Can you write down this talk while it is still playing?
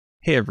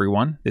Hey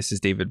everyone, this is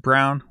David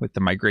Brown with the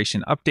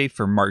migration update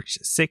for March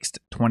 6th,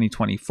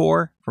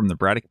 2024 from the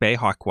Braddock Bay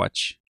Hawk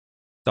Watch.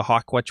 The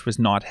Hawk Watch was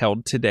not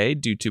held today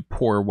due to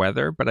poor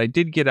weather, but I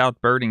did get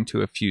out birding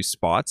to a few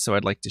spots, so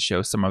I'd like to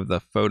show some of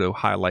the photo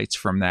highlights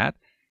from that.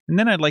 And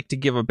then I'd like to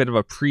give a bit of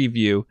a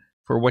preview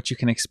for what you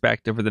can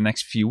expect over the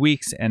next few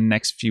weeks and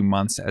next few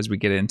months as we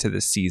get into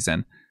this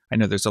season. I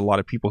know there's a lot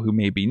of people who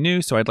may be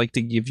new, so I'd like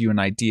to give you an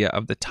idea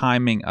of the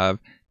timing of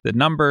the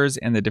numbers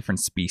and the different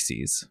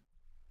species.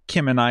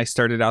 Kim and I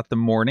started out the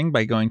morning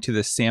by going to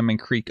the Salmon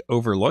Creek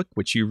Overlook,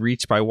 which you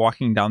reach by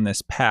walking down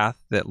this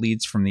path that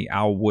leads from the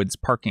Owl Woods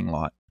parking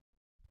lot.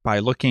 By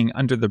looking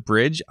under the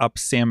bridge up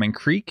Salmon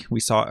Creek,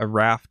 we saw a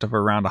raft of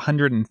around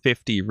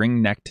 150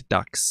 ring-necked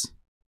ducks.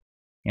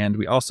 And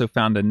we also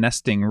found a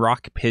nesting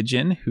rock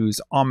pigeon whose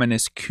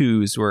ominous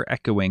coos were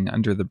echoing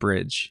under the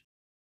bridge.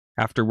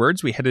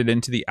 Afterwards, we headed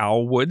into the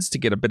Owl Woods to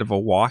get a bit of a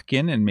walk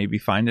in and maybe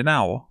find an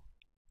owl.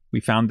 We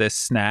found this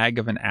snag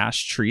of an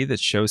ash tree that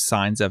shows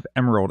signs of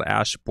emerald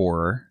ash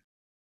borer.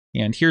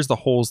 And here's the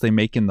holes they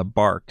make in the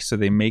bark. So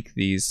they make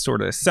these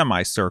sort of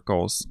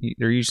semicircles.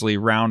 They're usually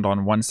round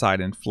on one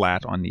side and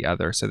flat on the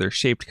other. So they're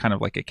shaped kind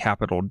of like a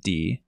capital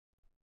D.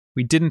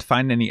 We didn't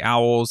find any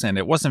owls, and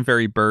it wasn't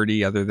very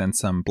birdy other than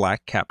some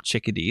black-capped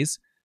chickadees.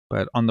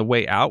 But on the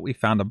way out, we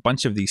found a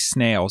bunch of these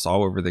snails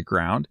all over the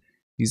ground.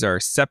 These are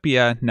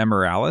Sepia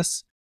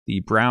nemoralis, the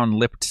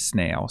brown-lipped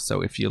snail.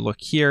 So if you look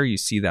here, you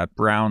see that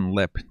brown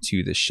lip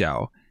to the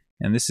shell.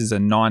 And this is a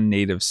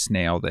non-native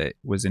snail that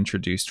was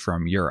introduced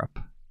from Europe.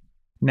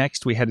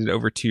 Next, we headed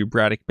over to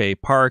Braddock Bay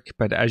Park,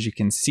 but as you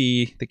can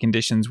see, the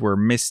conditions were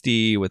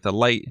misty with a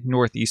light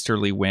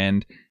northeasterly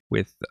wind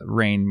with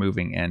rain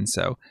moving in.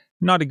 So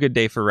not a good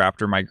day for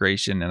raptor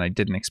migration, and I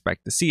didn't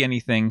expect to see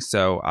anything,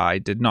 so I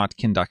did not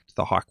conduct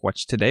the Hawk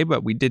Watch today,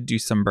 but we did do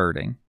some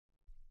birding.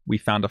 We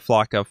found a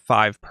flock of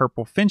 5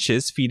 purple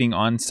finches feeding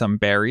on some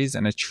berries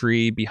in a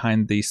tree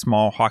behind the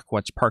small Hawk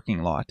Watch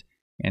parking lot.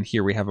 And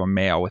here we have a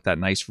male with that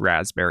nice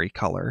raspberry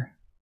color.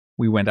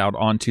 We went out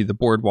onto the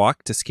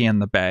boardwalk to scan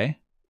the bay,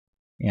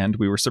 and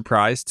we were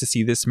surprised to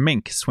see this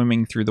mink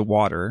swimming through the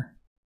water.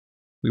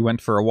 We went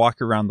for a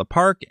walk around the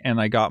park,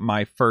 and I got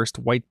my first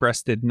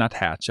white-breasted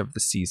nuthatch of the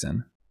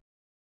season.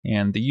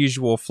 And the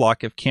usual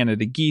flock of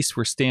Canada geese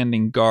were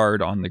standing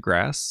guard on the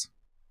grass.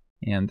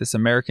 And this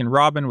American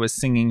robin was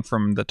singing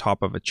from the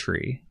top of a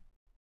tree.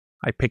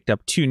 I picked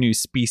up 2 new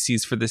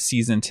species for the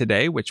season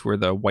today, which were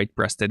the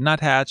white-breasted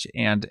nuthatch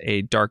and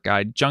a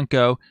dark-eyed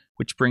junco,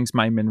 which brings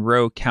my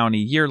Monroe County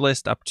year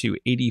list up to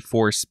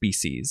 84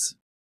 species.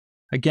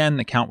 Again,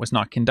 the count was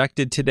not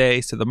conducted today,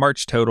 so the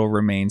March total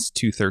remains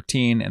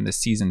 213 and the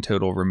season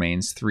total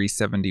remains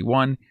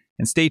 371.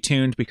 And stay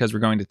tuned because we're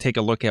going to take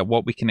a look at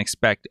what we can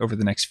expect over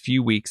the next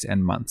few weeks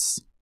and months.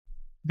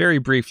 Very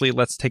briefly,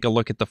 let's take a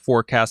look at the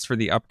forecast for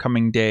the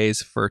upcoming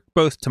days. For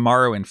both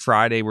tomorrow and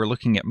Friday, we're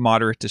looking at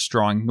moderate to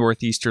strong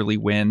northeasterly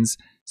winds.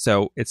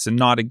 So it's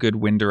not a good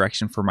wind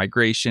direction for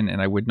migration,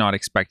 and I would not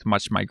expect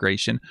much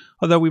migration.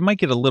 Although we might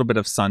get a little bit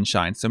of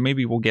sunshine, so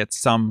maybe we'll get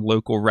some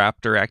local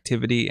raptor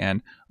activity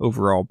and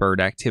overall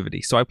bird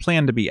activity. So I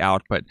plan to be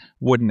out, but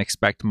wouldn't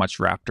expect much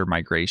raptor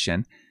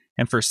migration.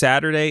 And for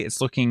Saturday,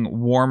 it's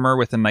looking warmer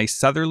with a nice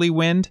southerly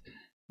wind.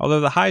 Although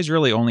the high is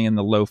really only in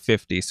the low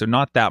 50s, so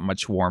not that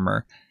much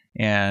warmer.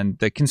 And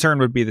the concern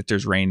would be that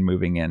there's rain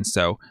moving in.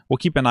 So we'll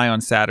keep an eye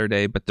on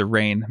Saturday, but the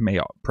rain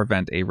may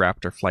prevent a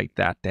raptor flight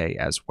that day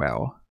as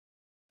well.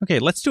 Okay,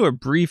 let's do a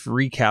brief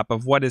recap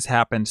of what has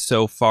happened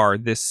so far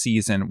this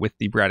season with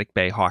the Braddock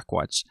Bay Hawk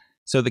Watch.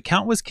 So the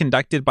count was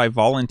conducted by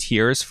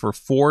volunteers for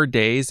 4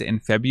 days in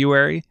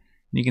February.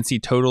 You can see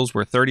totals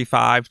were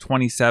 35,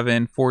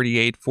 27,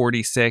 48,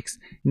 46.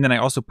 And then I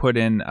also put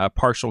in a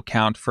partial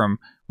count from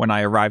when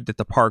I arrived at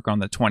the park on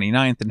the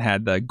 29th and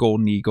had the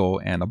golden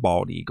eagle and a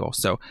bald eagle.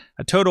 So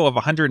a total of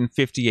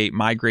 158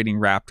 migrating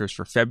raptors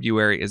for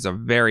February is a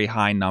very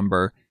high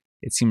number.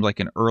 It seemed like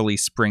an early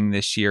spring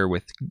this year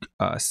with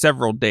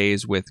several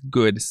days with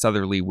good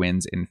southerly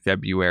winds in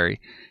February.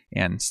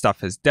 And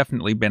stuff has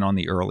definitely been on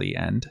the early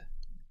end.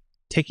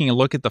 Taking a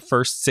look at the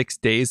first 6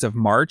 days of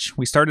March,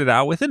 we started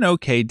out with an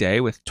okay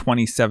day with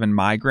 27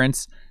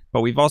 migrants,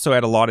 but we've also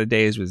had a lot of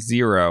days with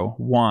 0,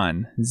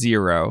 1,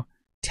 0,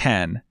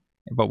 10,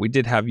 but we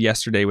did have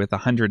yesterday with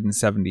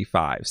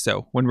 175.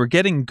 So when we're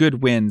getting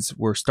good winds,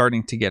 we're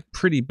starting to get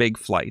pretty big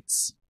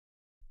flights.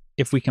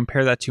 If we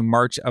compare that to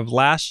March of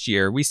last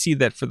year, we see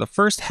that for the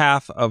first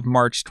half of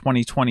March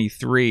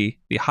 2023,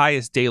 the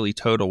highest daily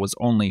total was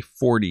only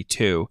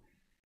 42.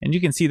 And you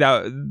can see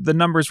that the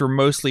numbers were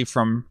mostly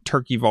from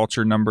turkey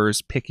vulture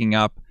numbers picking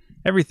up.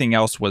 Everything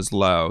else was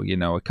low,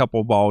 a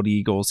couple bald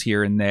eagles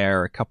here and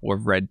there, a couple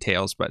of red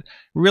tails, but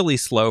really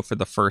slow for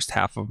the first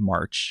half of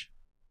March.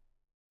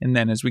 And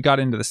then as we got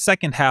into the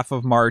second half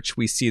of March,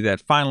 we see that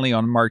finally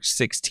on March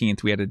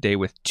 16th, we had a day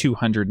with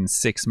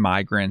 206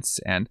 migrants.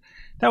 And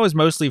that was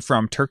mostly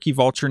from turkey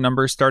vulture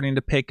numbers starting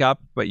to pick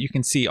up. But you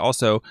can see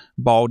also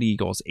bald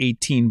eagles,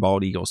 18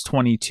 bald eagles,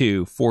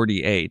 22,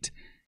 48.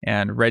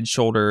 and red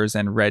shoulders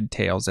and red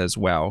tails as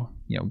well,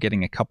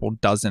 getting a couple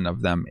dozen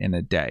of them in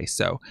a day.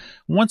 So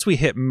once we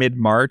hit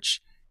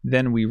mid-March,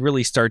 then we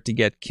really start to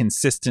get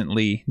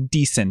consistently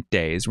decent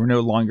days. We're no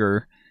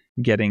longer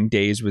getting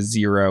days with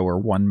 0 or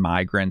 1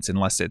 migrants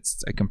unless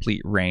it's a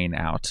complete rain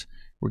out.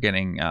 We're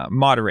getting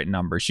moderate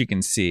numbers. You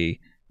can see,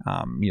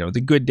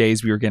 the good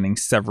days we were getting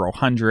several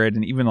hundred,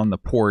 and even on the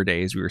poor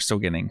days we were still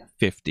getting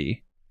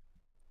 50.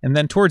 And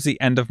then towards the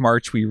end of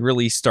March, we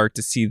really start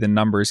to see the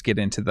numbers get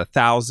into the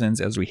thousands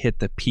as we hit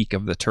the peak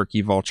of the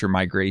turkey vulture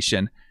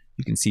migration.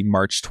 You can see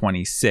March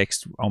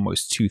 26th,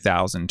 almost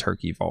 2,000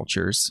 turkey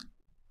vultures.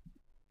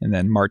 And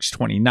then March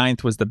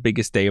 29th was the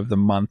biggest day of the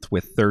month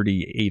with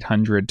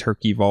 3,800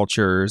 turkey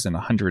vultures and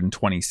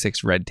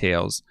 126 red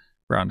tails,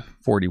 around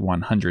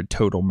 4,100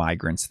 total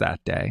migrants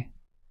that day.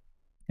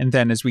 And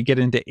then as we get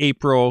into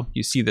April,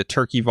 you see the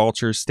turkey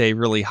vultures stay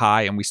really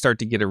high and we start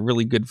to get a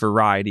really good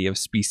variety of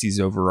species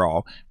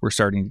overall. We're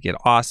starting to get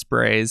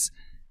ospreys.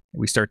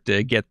 We start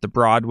to get the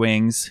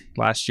broadwings.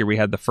 Last year we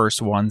had the first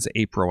ones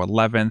April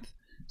 11th.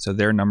 So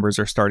their numbers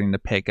are starting to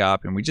pick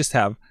up, and we just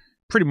have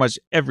pretty much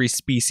every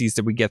species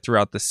that we get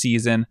throughout the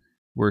season.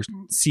 We're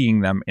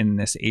seeing them in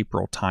this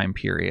April time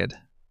period.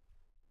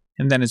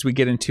 And then as we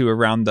get into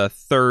around the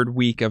third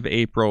week of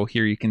April,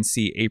 here you can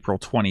see April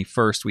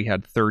 21st, we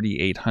had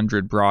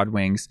 3,800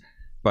 broadwings,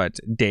 but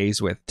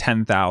days with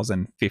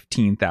 10,000,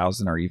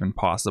 15,000 are even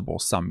possible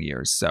some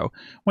years. So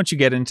once you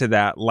get into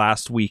that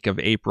last week of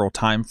April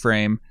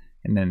timeframe,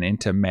 and then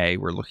into May,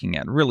 we're looking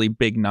at really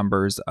big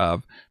numbers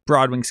of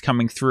broadwings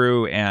coming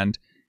through, and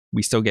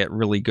we still get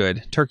really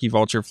good turkey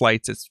vulture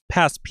flights. It's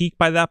past peak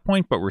by that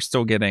point, but we're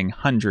still getting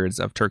hundreds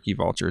of turkey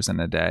vultures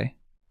in a day.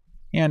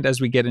 And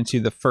as we get into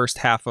the first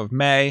half of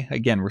May,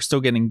 again, we're still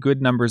getting good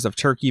numbers of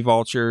turkey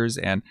vultures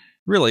and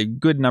really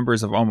good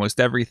numbers of almost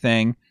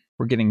everything.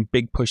 We're getting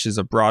big pushes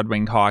of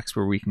broad-winged hawks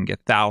where we can get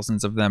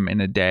thousands of them in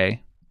a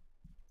day.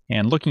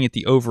 And looking at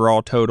the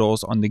overall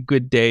totals, on the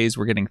good days,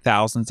 we're getting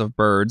thousands of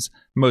birds.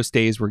 Most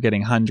days we're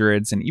getting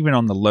hundreds, and even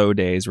on the low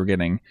days, we're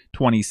getting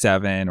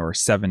 27 or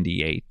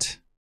 78.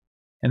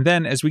 And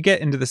then as we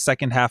get into the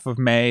second half of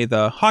May,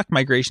 the hawk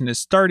migration is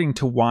starting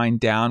to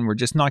wind down. We're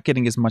just not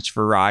getting as much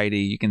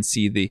variety. You can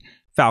see the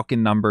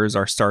falcon numbers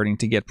are starting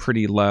to get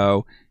pretty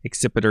low.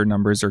 Accipiter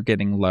numbers are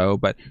getting low,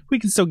 but we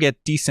can still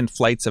get decent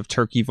flights of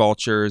turkey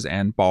vultures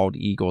and bald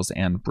eagles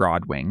and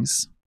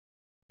broadwings.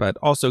 But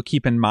also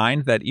keep in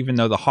mind that even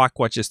though the hawk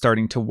watch is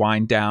starting to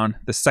wind down,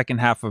 the second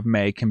half of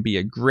May can be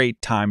a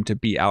great time to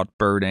be out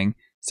birding.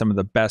 Some of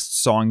the best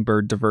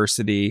songbird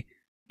diversity,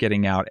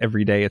 getting out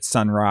every day at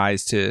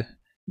sunrise to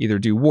either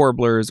do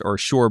warblers or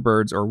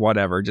shorebirds or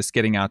whatever, just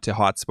getting out to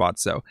hotspots.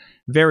 So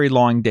very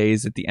long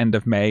days at the end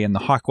of May, and the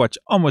hawk watch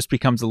almost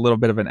becomes a little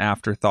bit of an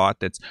afterthought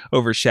that's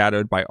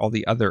overshadowed by all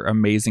the other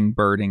amazing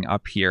birding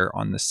up here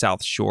on the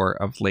south shore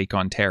of Lake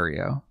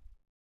Ontario.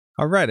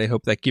 All right, I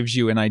hope that gives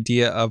you an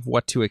idea of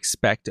what to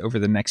expect over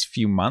the next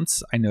few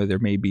months. I know there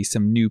may be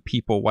some new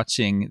people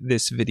watching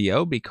this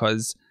video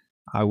because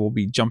I will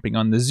be jumping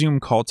on the Zoom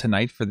call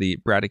tonight for the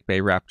Braddock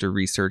Bay Raptor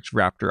Research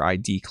Raptor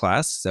ID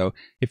class. So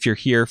if you're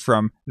here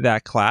from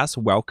that class,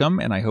 welcome,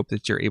 and I hope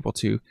that you're able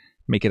to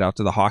make it out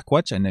to the Hawk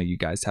Watch. I know you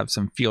guys have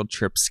some field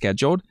trips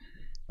scheduled,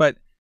 but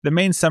the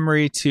main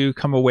summary to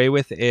come away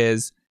with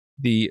is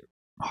the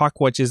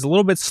Hawk Watch is a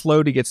little bit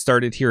slow to get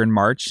started here in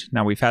March.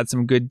 Now, we've had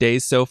some good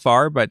days so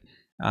far, but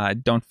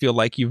don't feel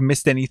like you've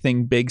missed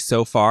anything big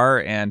so far.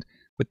 And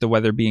with the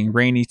weather being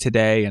rainy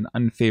today and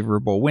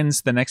unfavorable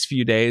winds the next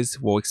few days,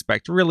 we'll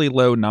expect really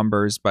low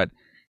numbers, but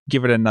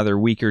give it another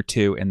week or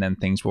two, and then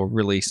things will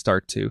really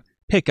start to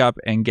pick up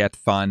and get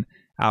fun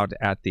out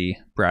at the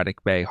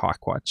Braddock Bay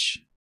Hawk Watch.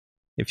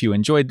 If you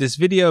enjoyed this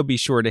video, be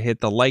sure to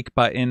hit the like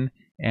button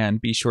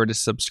and be sure to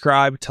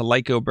subscribe to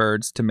Lyco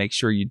Birds to make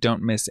sure you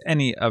don't miss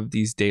any of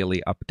these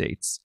daily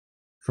updates.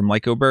 From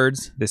Lyco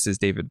Birds, this is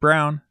David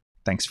Brown.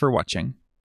 Thanks for watching.